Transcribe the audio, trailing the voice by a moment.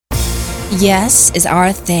Yes is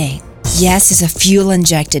our thing. Yes is a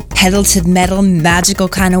fuel-injected, pedal-to-metal, magical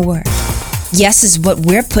kind of word. Yes is what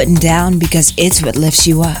we're putting down because it's what lifts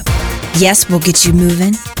you up. Yes will get you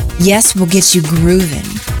moving. Yes will get you grooving.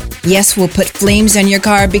 Yes will put flames on your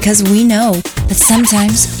car because we know that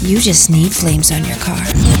sometimes you just need flames on your car.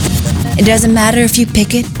 It doesn't matter if you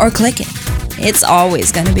pick it or click it. It's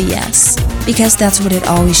always gonna be yes, because that's what it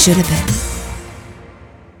always should have been.